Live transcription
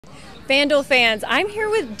FanDuel fans, I'm here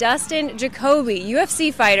with Dustin Jacoby,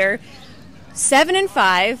 UFC fighter,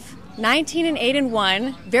 7-5,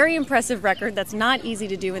 19-8-1. Very impressive record. That's not easy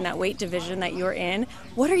to do in that weight division that you're in.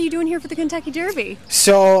 What are you doing here for the Kentucky Derby?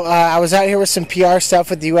 So I was out here with some PR stuff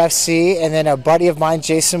with the UFC, and then a buddy of mine,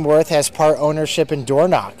 Jason Worth, has part ownership in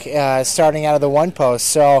Dornoch, starting out of the one post.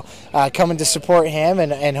 So coming to support him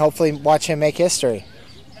and hopefully watch him make history.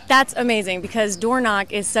 That's amazing because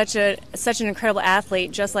Dornoch is such an incredible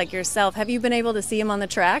athlete, just like yourself. Have you been able to see him on the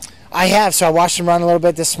track? I have. So I watched him run a little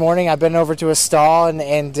bit this morning. I've been over to his stall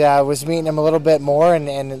and was meeting him a little bit more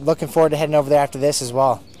and looking forward to heading over there after this as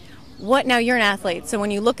well. Now you're an athlete, so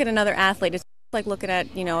when you look at another athlete, it's like looking at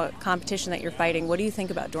a competition that you're fighting. What do you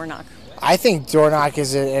think about Dornoch? I think Dornoch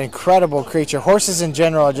is an incredible creature. Horses in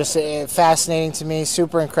general are just fascinating to me,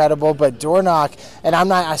 super incredible. But Dornoch, and I'm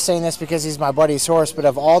not saying this because he's my buddy's horse, but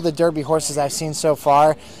of all the Derby horses I've seen so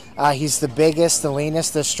far, he's the biggest, the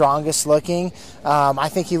leanest, the strongest looking. I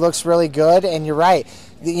think he looks really good, and you're right.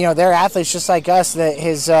 They're athletes just like us.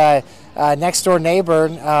 His next door neighbor,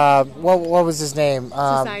 what was his name?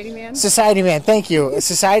 Society Man. Society Man, thank you.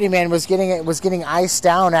 Society Man was getting iced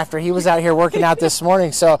down after he was out here working out this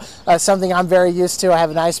morning. So something I'm very used to. I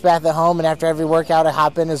have an ice bath at home, and after every workout, I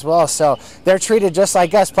hop in as well. So they're treated just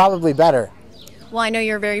like us, probably better. Well, I know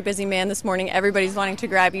you're a very busy man this morning. Everybody's wanting to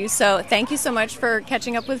grab you. So thank you so much for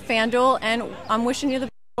catching up with FanDuel, and I'm wishing you the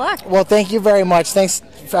best of luck. Well, thank you very much. Thanks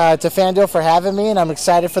to FanDuel for having me, and I'm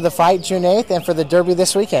excited for the fight June 8th and for the Derby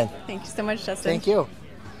this weekend. Thank you so much, Justin. Thank you.